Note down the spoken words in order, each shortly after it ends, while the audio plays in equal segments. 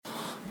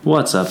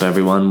What's up,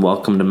 everyone?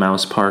 Welcome to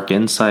Mouse Park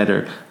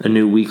Insider, a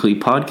new weekly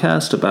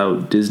podcast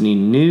about Disney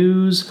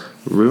news,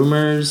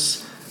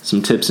 rumors,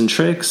 some tips and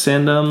tricks,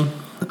 and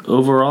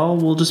overall,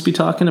 we'll just be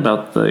talking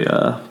about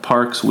the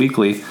parks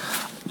weekly.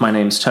 My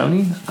name's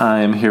Tony.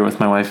 I'm here with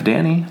my wife,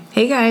 Danny.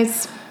 Hey,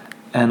 guys.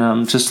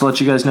 And just to let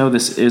you guys know,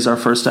 this is our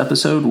first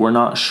episode. We're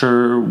not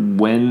sure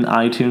when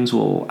iTunes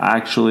will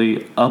actually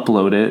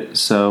upload it,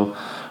 so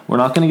we're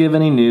not going to give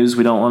any news.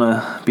 We don't want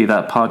to be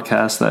that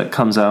podcast that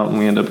comes out and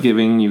we end up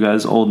giving you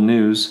guys old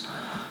news.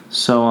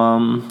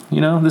 So,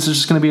 this is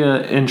just going to be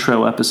an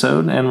intro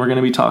episode, and we're going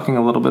to be talking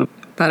a little bit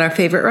about our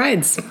favorite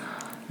rides.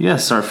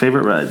 Yes, our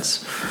favorite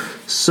rides.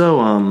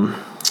 So,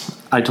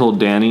 I told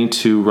Danny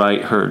to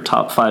write her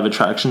top 5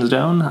 attractions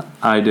down.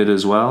 I did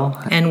as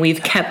well. And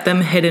we've kept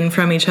them hidden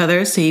from each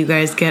other, so you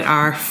guys get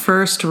our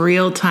first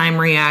real-time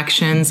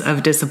reactions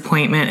of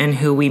disappointment in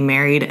who we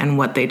married and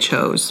what they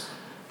chose.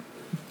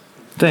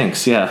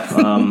 Thanks, yeah,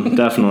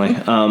 definitely.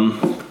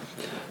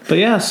 But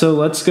yeah, so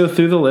let's go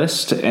through the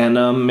list,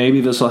 and maybe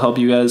this will help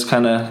you guys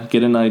kind of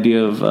get an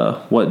idea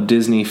of what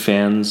Disney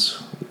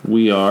fans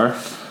we are.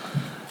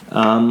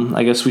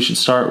 I guess we should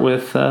start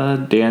with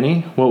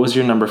Danny. What was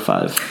your number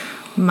 5?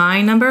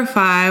 My number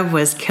 5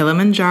 was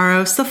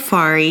Kilimanjaro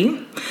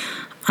Safari.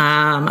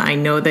 I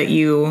know that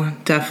you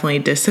definitely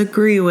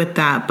disagree with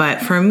that,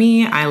 but for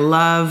me, I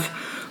love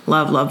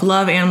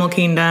Animal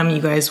Kingdom. You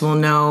guys will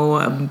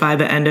know by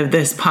the end of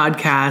this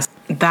podcast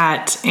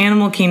that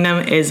Animal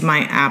Kingdom is my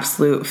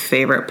absolute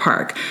favorite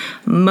park,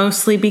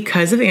 mostly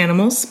because of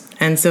animals.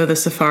 And so the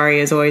safari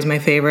is always my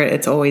favorite.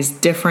 It's always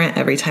different.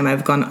 Every time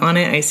I've gone on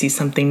it, I see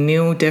something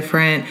new,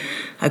 different,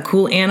 a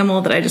cool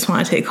animal that I just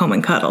want to take home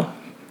and cuddle.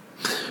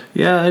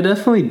 Yeah, I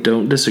definitely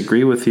don't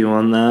disagree with you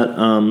on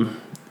that.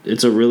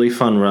 It's a really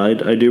fun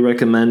ride. I do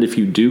recommend if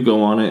you do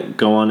go on it,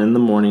 go on in the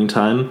morning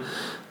time.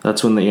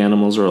 That's when the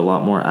animals are a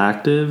lot more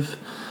active.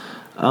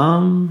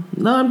 No,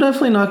 I'm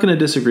definitely not going to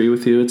disagree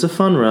with you. It's a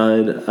fun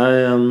ride.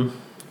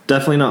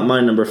 Definitely not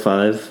my number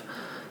 5.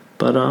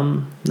 But,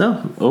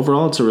 no,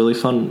 overall, it's a really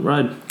fun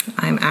ride.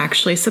 I'm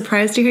actually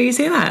surprised to hear you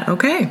say that.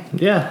 Okay.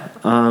 Yeah.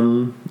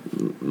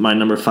 My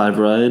number 5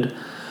 ride,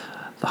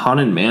 the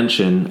Haunted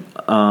Mansion.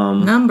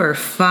 Number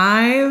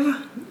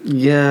 5?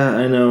 Yeah,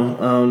 I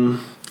know.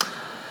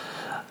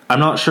 I'm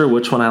not sure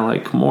which one I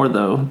like more,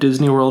 though.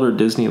 Disney World or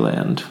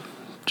Disneyland.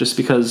 Just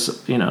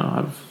because,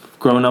 I've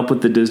grown up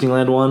with the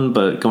Disneyland one,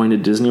 but going to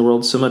Disney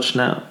World so much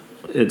now,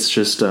 it's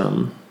just,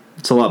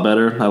 it's a lot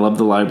better. I love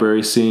the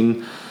library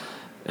scene.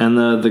 And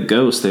the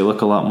ghosts, they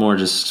look a lot more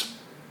just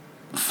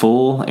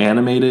full,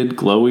 animated,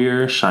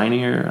 glowier,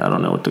 shinier. I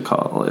don't know what to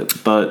call it,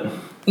 but...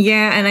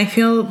 Yeah, and I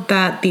feel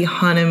that the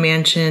Haunted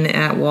Mansion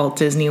at Walt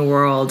Disney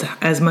World,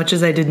 as much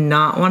as I did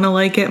not want to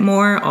like it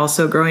more,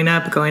 also growing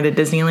up, going to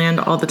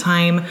Disneyland all the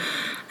time,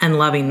 and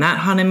loving that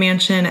Haunted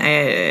Mansion,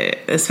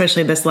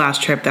 especially this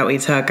last trip that we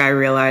took, I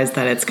realized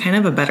that it's kind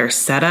of a better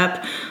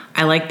setup.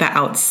 I like the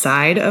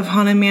outside of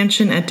Haunted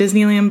Mansion at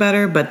Disneyland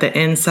better, but the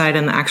inside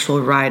and the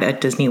actual ride at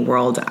Disney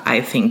World,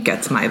 I think,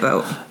 gets my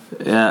vote.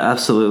 Yeah,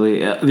 absolutely.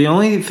 The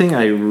only thing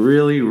I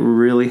really,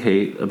 really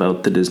hate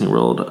about the Disney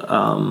World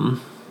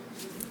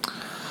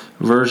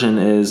version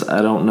is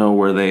I don't know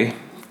where they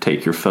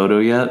take your photo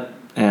yet.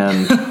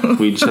 And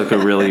we took a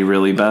really,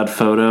 really bad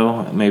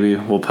photo. Maybe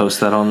we'll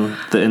post that on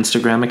the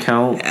Instagram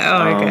account.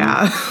 Oh,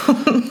 yeah.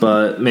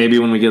 But maybe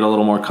when we get a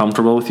little more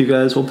comfortable with you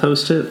guys, we'll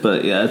post it.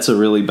 But yeah, it's a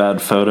really bad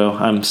photo.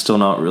 I'm still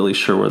not really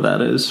sure where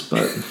that is.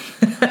 But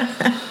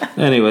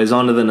anyways,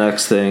 on to the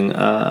next thing.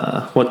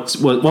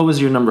 What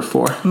was your number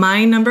 4?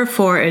 My number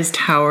 4 is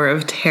Tower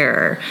of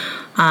Terror.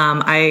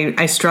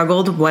 I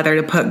struggled whether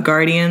to put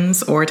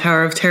Guardians or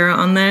Tower of Terror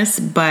on this,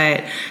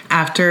 but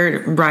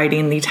after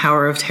riding the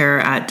Tower of Terror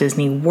at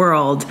Disney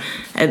World,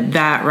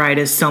 that ride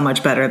is so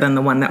much better than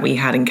the one that we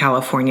had in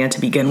California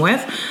to begin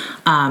with.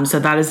 So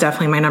that is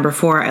definitely my number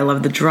 4. I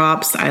love the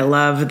drops. I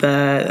love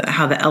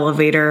how the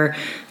elevator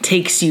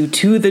takes you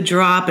to the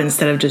drop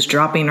instead of just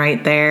dropping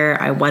right there.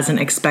 I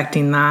wasn't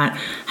expecting that,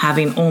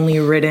 having only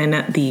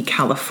ridden the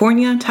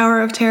California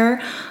Tower of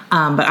Terror.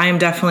 But I am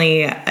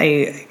definitely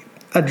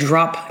a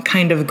drop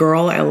kind of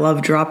girl. I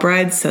love drop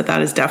rides, so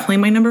that is definitely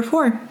my number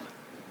 4.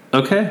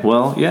 Okay,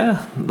 well,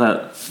 yeah,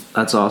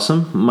 that's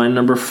awesome. My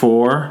number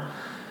 4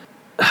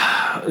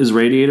 is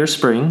Radiator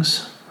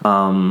Springs.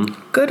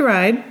 Good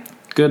ride.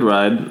 Good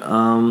ride.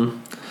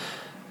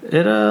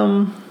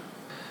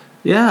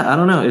 Yeah, I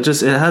don't know. It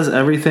has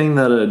everything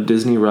that a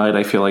Disney ride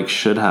I feel like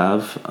should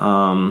have.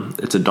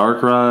 It's a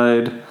dark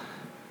ride.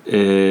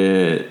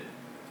 It,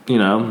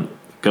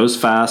 goes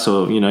fast,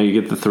 so you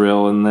get the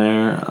thrill in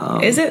there.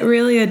 Is it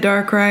really a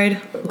dark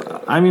ride?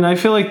 I mean, I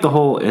feel like the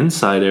whole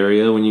inside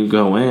area when you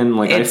go in,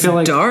 it's I feel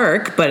like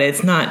dark, but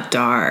it's not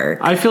dark.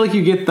 I feel like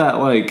you get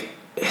that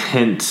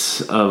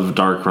hint of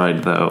dark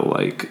ride though.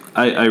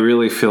 I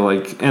really feel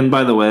like, and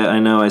by the way, I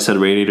know I said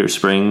Radiator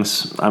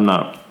Springs. I'm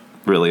not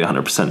really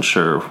 100%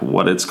 sure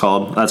what it's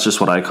called. That's just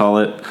what I call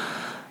it.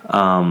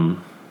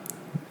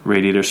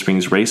 Radiator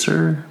Springs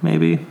Racer,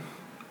 maybe.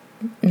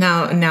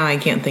 Now I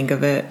can't think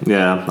of it.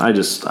 Yeah,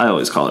 I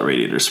always call it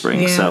Radiator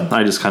Springs. Yeah. So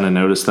I just kind of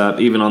noticed that.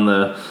 Even on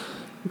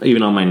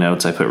my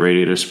notes, I put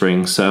Radiator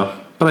Springs. So,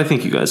 but I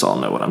think you guys all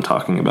know what I'm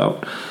talking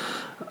about.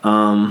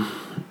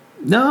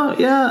 No,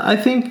 yeah, I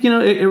think,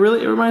 it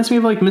really reminds me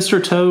of like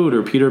Mr. Toad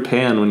or Peter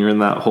Pan when you're in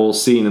that whole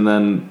scene, and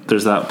then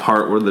there's that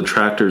part where the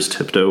tractor's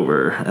tipped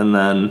over, and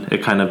then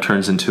it kind of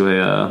turns into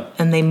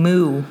and they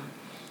moo.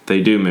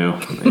 They do moo.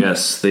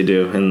 Yes, they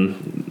do.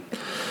 And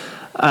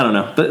I don't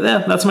know. But yeah,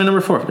 that's my number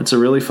 4. It's a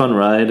really fun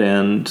ride,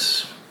 and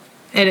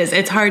it is.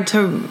 It's hard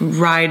to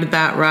ride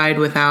that ride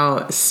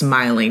without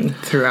smiling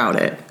throughout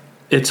it.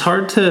 It's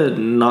hard to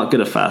not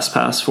get a fast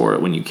pass for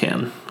it when you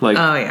can. Like,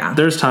 oh, yeah.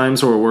 There's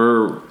times where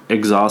we're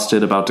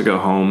exhausted, about to go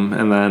home,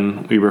 and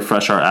then we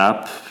refresh our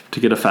app to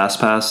get a fast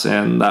pass,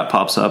 and that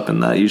pops up,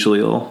 and that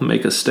usually will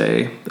make us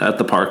stay at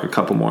the park a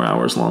couple more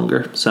hours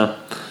longer. So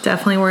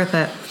definitely worth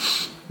it.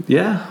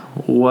 Yeah.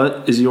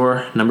 What is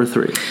your number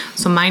 3?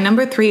 So my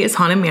number 3 is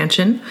Haunted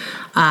Mansion.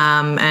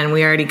 And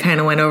we already kind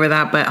of went over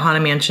that, but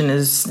Haunted Mansion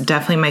is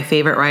definitely my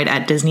favorite ride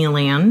at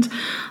Disneyland.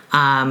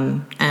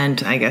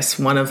 And I guess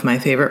one of my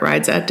favorite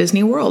rides at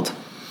Disney World.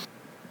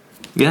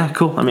 Yeah,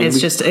 cool. I mean,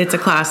 it's a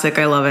classic.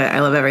 I love it. I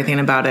love everything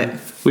about it.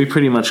 We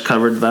pretty much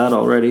covered that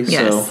already.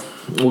 Yes. So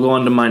we'll go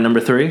on to my number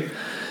 3.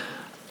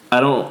 I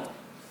don't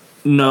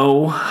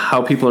know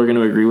how people are going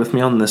to agree with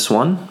me on this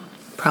one.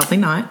 Probably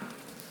not.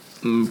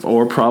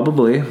 Or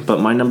probably,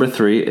 but my number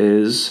 3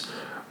 is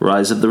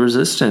Rise of the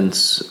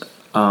Resistance.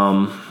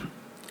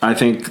 I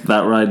think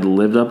that ride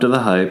lived up to the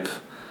hype.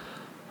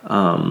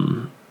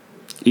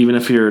 Even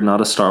if you're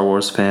not a Star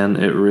Wars fan,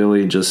 it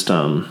really just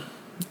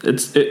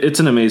it's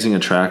an amazing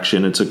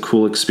attraction. It's a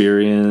cool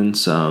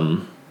experience.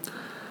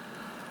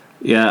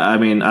 Yeah, I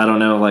mean, I don't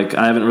know, like,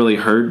 I haven't really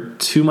heard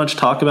too much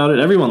talk about it.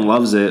 Everyone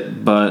loves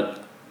it,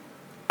 but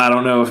I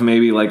don't know if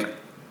maybe, like,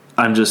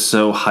 I'm just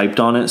so hyped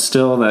on it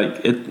still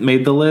that it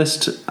made the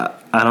list.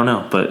 I don't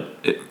know, but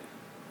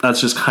that's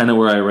just kind of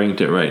where I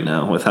ranked it right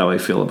now with how I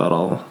feel about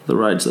all the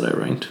rides that I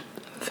ranked.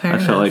 Fair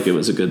enough. I felt like it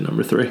was a good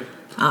number 3.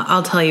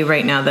 I'll tell you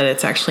right now that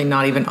it's actually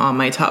not even on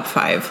my top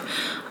 5.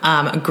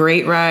 A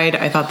great ride.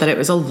 I thought that it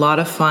was a lot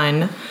of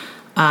fun.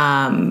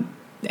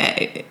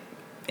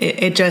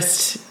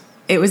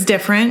 It was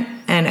different,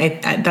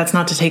 and that's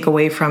not to take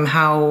away from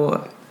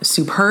how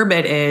superb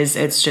it is.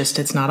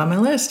 It's not on my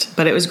list,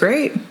 but it was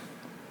great.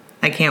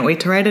 I can't wait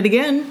to ride it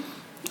again.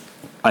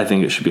 I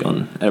think it should be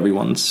on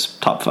everyone's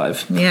top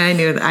 5. Yeah, I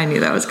knew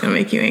that was going to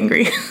make you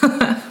angry.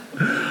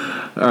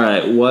 All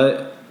right,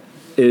 what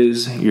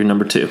is your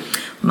number 2?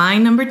 My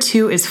number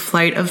 2 is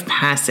Flight of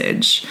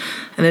Passage.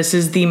 This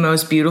is the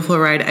most beautiful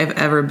ride I've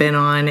ever been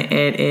on.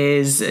 It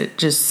is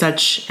just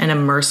such an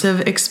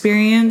immersive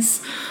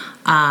experience.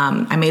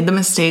 I made the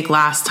mistake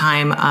last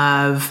time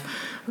of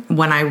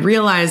when I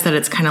realized that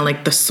it's kind of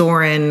like the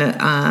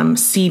Soarin'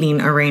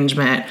 seating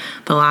arrangement.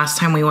 The last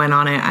time we went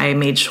on it, I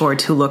made sure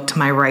to look to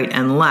my right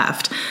and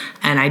left.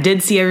 And I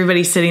did see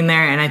everybody sitting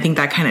there, and I think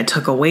that kind of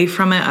took away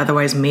from it.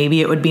 Otherwise,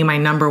 maybe it would be my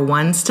number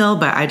 1 still,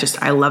 but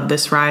I love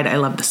this ride. I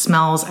love the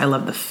smells. I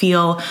love the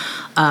feel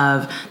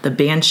of the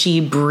Banshee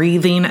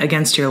breathing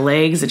against your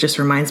legs. It just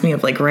reminds me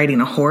of like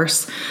riding a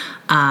horse.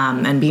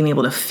 And being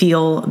able to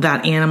feel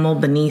that animal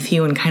beneath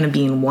you and kind of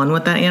being one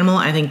with that animal.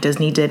 I think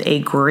Disney did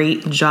a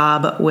great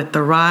job with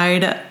the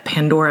ride.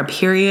 Pandora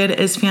period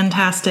is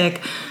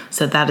fantastic.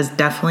 So that is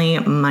definitely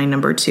my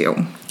number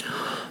 2.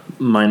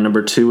 My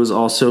number 2 was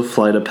also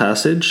Flight of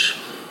Passage.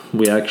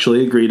 We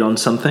actually agreed on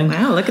something.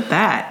 Wow, look at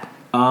that.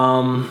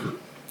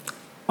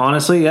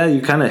 Honestly, yeah,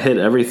 you kind of hit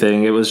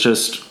everything. It was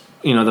just,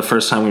 the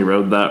first time we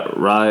rode that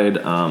ride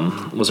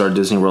was our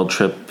Disney World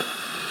trip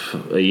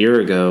a year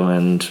ago,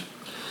 and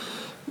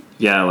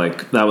yeah,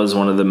 like, that was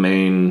one of the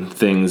main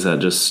things that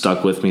just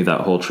stuck with me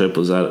that whole trip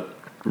was that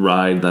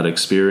ride, that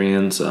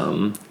experience.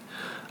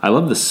 I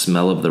love the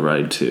smell of the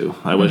ride, too.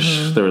 I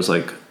wish there was,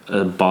 like,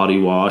 a body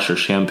wash or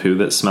shampoo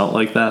that smelled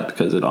like that,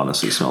 because it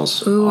honestly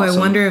smells Ooh, awesome. I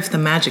wonder if the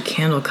Magic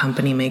Candle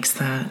Company makes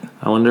that.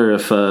 I wonder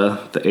if the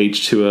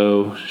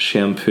H2O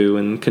shampoo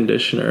and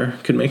conditioner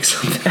could make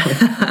something.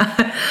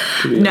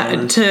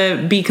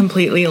 To be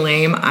completely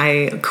lame,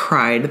 I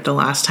cried the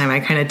last time.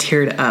 I kind of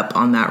teared up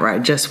on that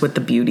ride just with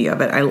the beauty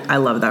of it. I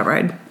love that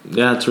ride.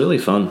 Yeah, it's really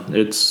fun.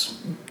 It's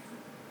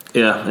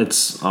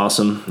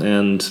awesome,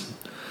 and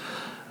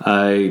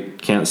I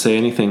can't say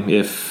anything.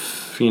 If,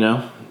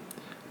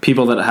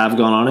 people that have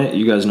gone on it,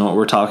 you guys know what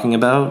we're talking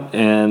about,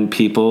 and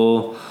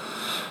people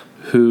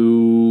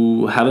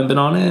who haven't been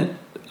on it,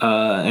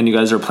 and you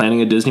guys are planning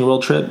a Disney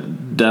World trip,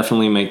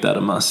 definitely make that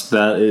a must.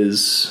 That's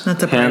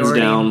a hands priority.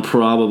 down,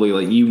 probably,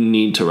 like, you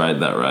need to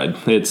ride that ride.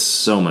 It's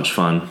so much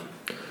fun.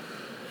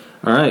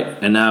 All right,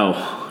 and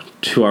now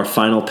to our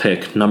final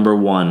pick, number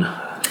 1.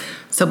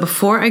 So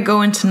before I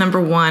go into number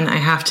 1, I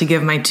have to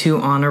give my 2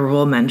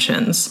 honorable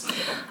mentions.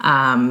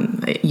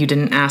 You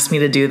didn't ask me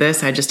to do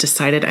this. I just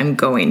decided I'm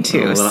going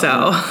to.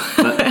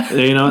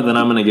 You know what? Then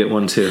I'm going to get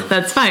one too.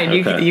 That's fine.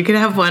 Okay. You could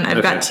have one.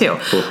 I've got two.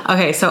 Cool.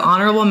 Okay, so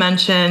honorable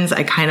mentions.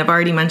 I kind of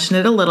already mentioned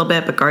it a little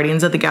bit, but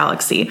Guardians of the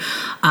Galaxy.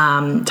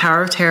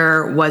 Tower of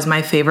Terror was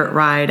my favorite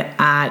ride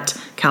at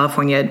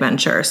California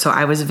Adventure. So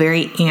I was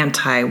very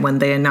anti when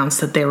they announced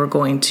that they were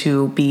going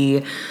to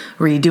be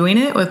redoing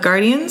it with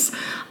Guardians.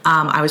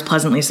 I was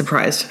pleasantly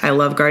surprised. I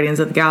love Guardians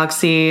of the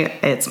Galaxy.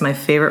 It's my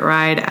favorite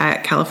ride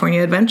at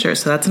California Adventure.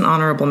 So that's an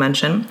honorable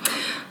mention.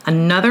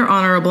 Another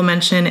honorable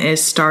mention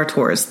is Star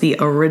Tours, the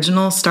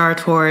original Star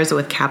Tours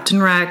with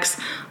Captain Rex.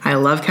 I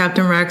love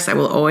Captain Rex. I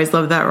will always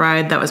love that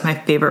ride. That was my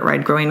favorite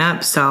ride growing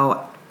up,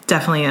 so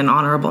definitely an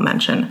honorable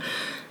mention.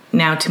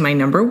 Now to my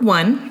number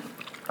one,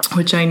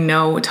 which I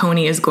know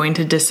Tony is going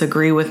to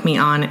disagree with me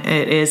on.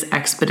 It is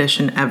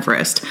Expedition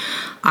Everest.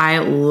 I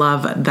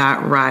love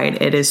that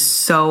ride. It is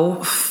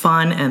so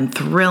fun and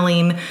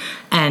thrilling.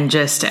 And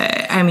just,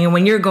 I mean,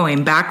 when you're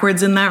going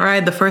backwards in that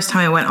ride, the first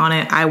time I went on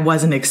it, I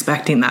wasn't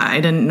expecting that. I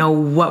didn't know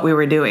what we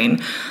were doing.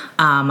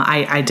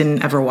 I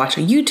didn't ever watch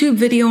a YouTube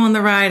video on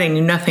the ride. I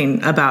knew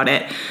nothing about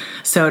it.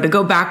 So to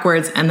go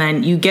backwards and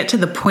then you get to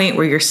the point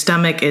where your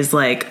stomach is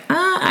like,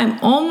 I'm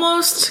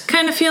almost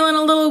kind of feeling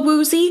a little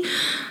woozy.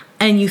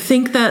 And you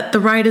think that the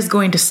ride is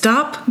going to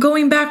stop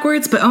going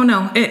backwards, but oh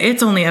no,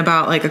 it's only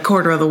about like a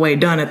quarter of the way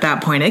done at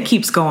that point. It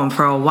keeps going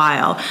for a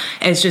while.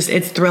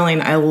 It's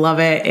thrilling. I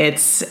love it.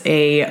 It's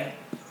a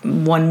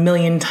 1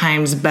 million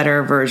times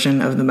better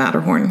version of the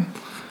Matterhorn.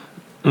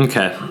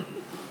 Okay.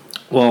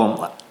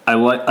 Well, I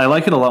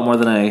like it a lot more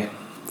than I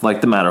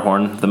like the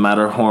Matterhorn. The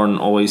Matterhorn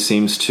always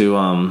seems to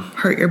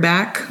hurt your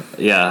back.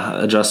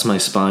 Yeah, adjust my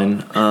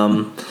spine.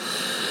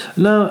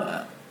 No.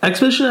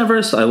 Expedition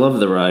Everest, I love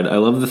the ride. I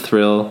love the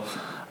thrill.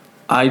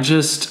 I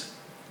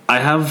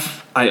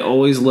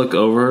always look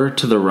over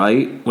to the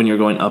right when you're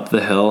going up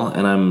the hill,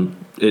 and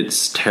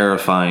it's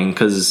terrifying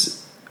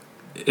because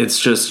it's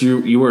just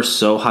you are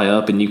so high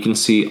up and you can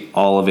see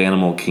all of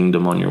Animal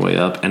Kingdom on your way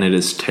up, and it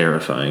is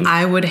terrifying.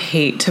 I would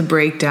hate to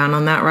break down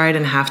on that ride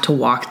and have to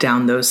walk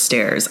down those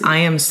stairs. I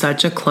am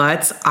such a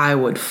klutz. I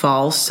would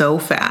fall so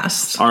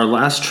fast. Our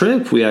last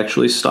trip, we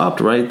actually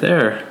stopped right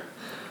there.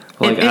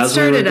 Like it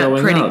started up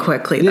pretty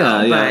quickly,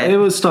 though. Yeah. It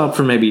was stopped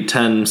for maybe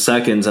 10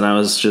 seconds, and I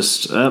was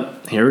just,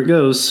 here it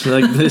goes.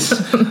 Like this.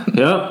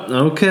 Yep,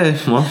 okay,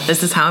 well.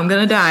 This is how I'm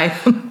going to die.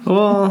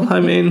 Well,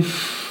 I mean,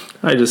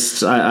 I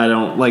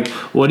don't, like,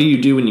 what do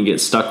you do when you get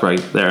stuck right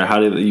there?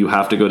 How do you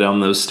have to go down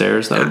those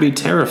stairs? That would be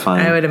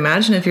terrifying. I would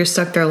imagine if you're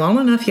stuck there long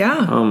enough,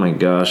 yeah. Oh my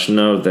gosh,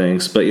 no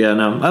thanks. But yeah,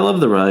 no, I love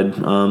the ride.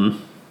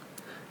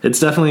 It's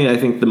definitely, I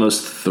think, the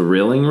most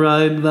thrilling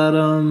ride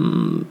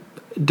that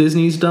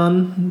Disney's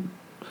done.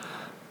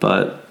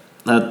 But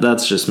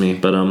that's just me.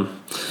 But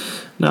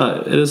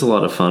no, it is a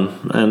lot of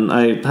fun, and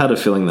I had a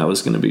feeling that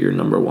was going to be your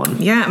number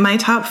one. Yeah, my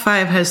top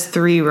 5 has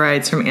 3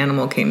 rides from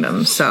Animal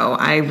Kingdom, so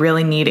I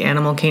really need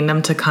Animal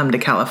Kingdom to come to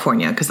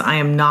California because I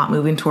am not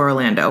moving to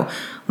Orlando.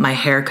 My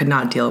hair could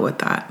not deal with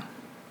that.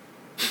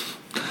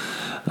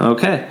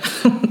 Okay,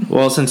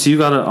 well, since you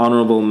got an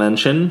honorable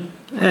mention,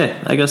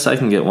 I guess I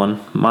can get one.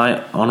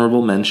 My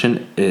honorable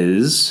mention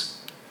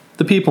is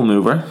the People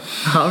Mover.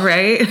 All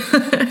right.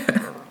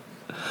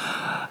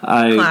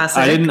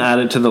 I didn't add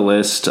it to the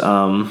list.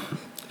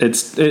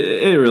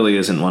 It really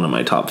isn't one of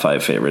my top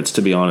 5 favorites,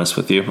 to be honest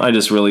with you. I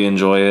just really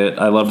enjoy it.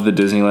 I loved the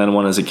Disneyland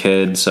one as a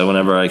kid, so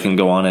whenever I can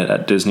go on it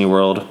at Disney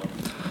World,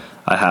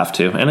 I have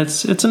to. And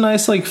it's a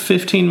nice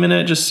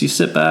 15-minute, just you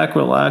sit back,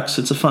 relax.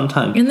 It's a fun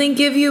time. And they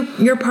give you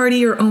your party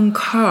your own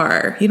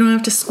car. You don't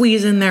have to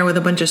squeeze in there with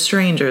a bunch of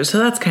strangers, so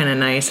that's kind of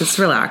nice. It's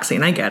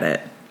relaxing. I get it.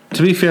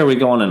 To be fair, we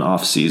go on an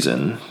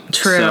off-season.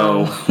 True.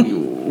 So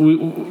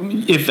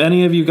if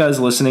any of you guys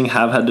listening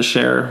have had to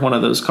share one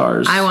of those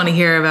cars, I want to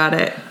hear about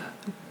it.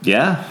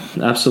 Yeah,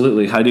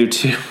 absolutely. I do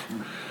too.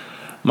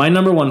 My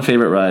number 1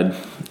 favorite ride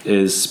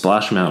is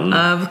Splash Mountain.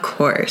 Of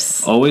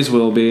course. Always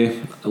will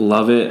be.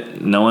 Love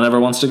it. No one ever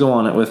wants to go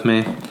on it with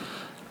me.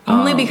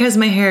 Only because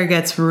my hair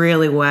gets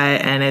really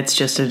wet and it's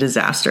just a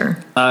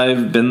disaster.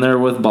 I've been there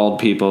with bald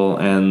people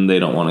and they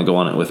don't want to go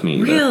on it with me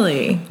either.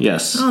 Really?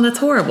 Yes. Oh, that's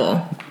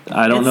horrible.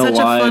 I don't know why. It's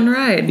such a fun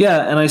ride.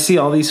 Yeah, and I see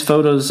all these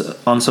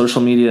photos on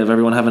social media of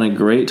everyone having a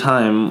great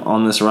time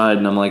on this ride,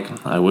 and I'm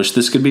like, I wish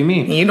this could be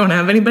me. You don't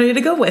have anybody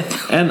to go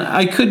with. And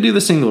I could do the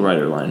single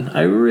rider line.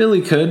 I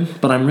really could,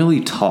 but I'm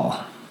really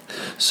tall.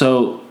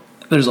 So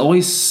there's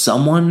always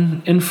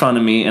someone in front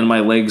of me and my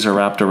legs are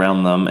wrapped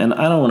around them, and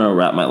I don't want to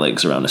wrap my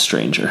legs around a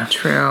stranger.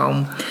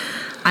 True.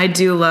 I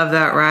do love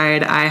that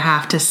ride. I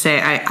have to say,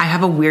 I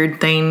have a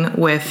weird thing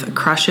with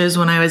crushes.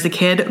 When I was a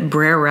kid,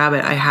 Brer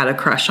Rabbit I had a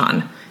crush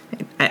on.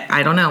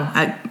 I don't know.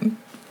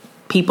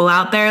 People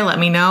out there, let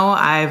me know.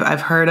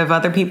 I've heard of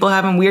other people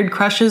having weird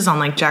crushes on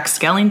like Jack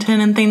Skellington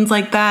and things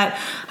like that.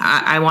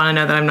 I want to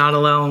know that I'm not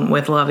alone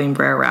with loving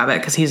Brer Rabbit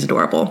because he's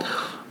adorable.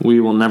 We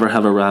will never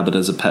have a rabbit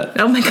as a pet.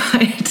 Oh my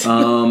god.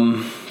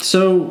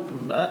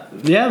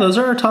 Yeah, those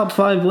are our top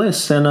 5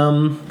 lists. And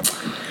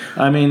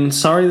I mean,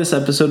 sorry this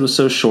episode was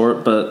so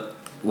short, but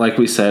like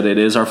we said, it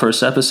is our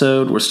first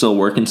episode. We're still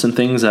working some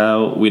things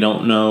out. We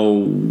don't know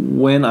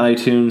when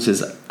iTunes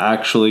is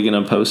actually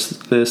going to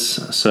post this.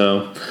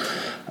 So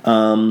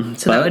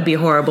that would be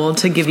horrible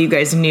to give you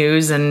guys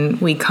news and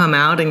we come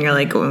out and you're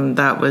like, oh,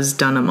 that was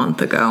done a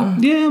month ago.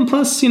 Yeah, and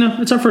plus,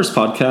 it's our first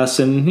podcast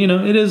and,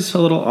 it is a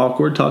little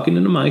awkward talking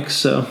into mics.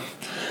 So,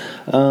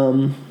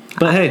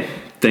 but hey,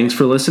 thanks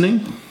for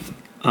listening.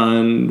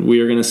 And we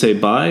are going to say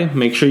bye.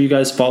 Make sure you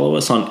guys follow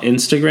us on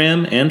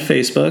Instagram and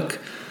Facebook.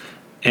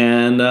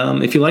 And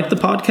if you like the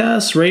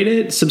podcast, rate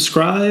it,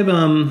 subscribe.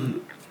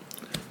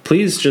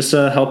 Please just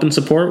help and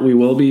support. We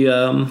will be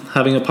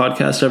having a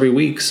podcast every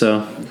week.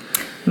 So,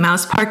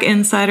 Mouse Park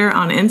Insider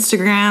on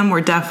Instagram.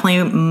 We're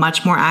definitely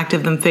much more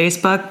active than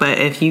Facebook. But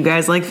if you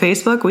guys like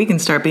Facebook, we can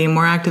start being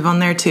more active on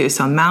there too.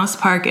 So Mouse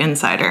Park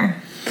Insider.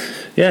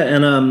 Yeah,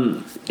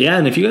 and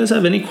if you guys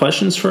have any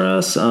questions for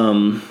us,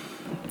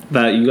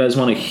 that you guys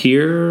want to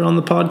hear on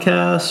the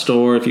podcast,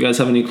 or if you guys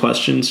have any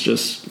questions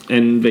just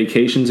in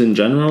vacations in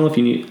general, if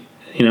you need,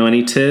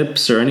 any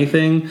tips or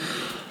anything,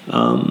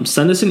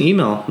 send us an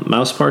email,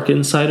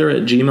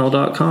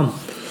 mouseparkinsider@gmail.com.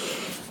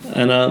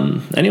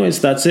 And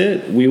anyways, that's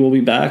it. We will be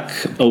back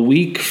a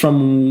week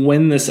from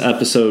when this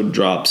episode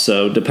drops.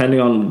 So depending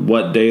on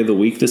what day of the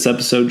week this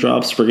episode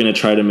drops, we're going to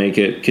try to make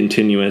it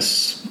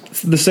continuous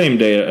the same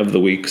day of the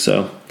week.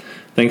 So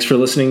thanks for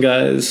listening,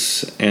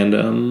 guys, and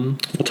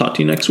we'll talk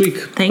to you next week.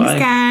 Thanks, Bye.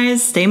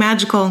 guys. Stay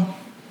magical.